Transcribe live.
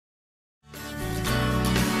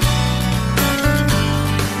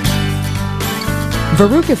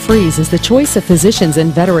Verruca-Freeze is the choice of physicians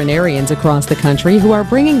and veterinarians across the country who are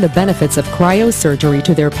bringing the benefits of cryosurgery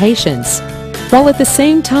to their patients, while at the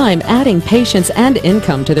same time adding patients and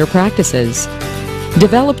income to their practices.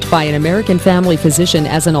 Developed by an American family physician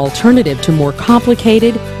as an alternative to more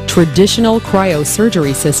complicated, traditional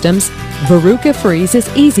cryosurgery systems, Verruca-Freeze is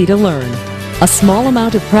easy to learn. A small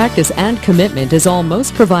amount of practice and commitment is all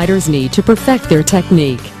most providers need to perfect their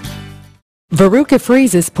technique.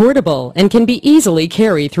 Verruca-Freeze is portable and can be easily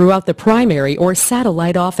carried throughout the primary or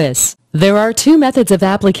satellite office. There are two methods of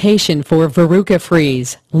application for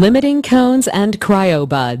Verruca-Freeze: limiting cones and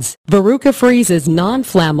cryobuds. Verruca-Freeze is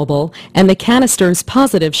non-flammable, and the canister's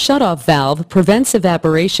positive shutoff valve prevents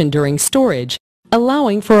evaporation during storage,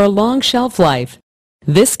 allowing for a long shelf life.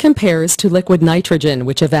 This compares to liquid nitrogen,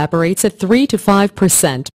 which evaporates at 3 to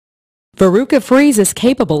 5%. Verruca-Freeze is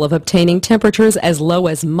capable of obtaining temperatures as low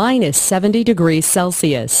as -70 degrees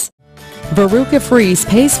Celsius. Verruca-Freeze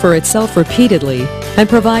pays for itself repeatedly and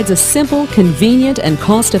provides a simple, convenient, and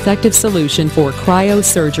cost-effective solution for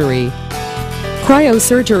cryosurgery.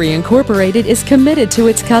 Cryosurgery Incorporated is committed to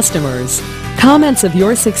its customers. Comments of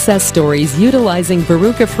your success stories utilizing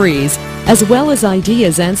Verruca-Freeze, as well as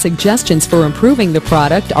ideas and suggestions for improving the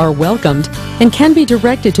product, are welcomed and can be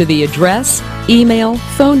directed to the address, email,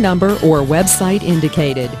 phone number, or website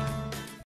indicated.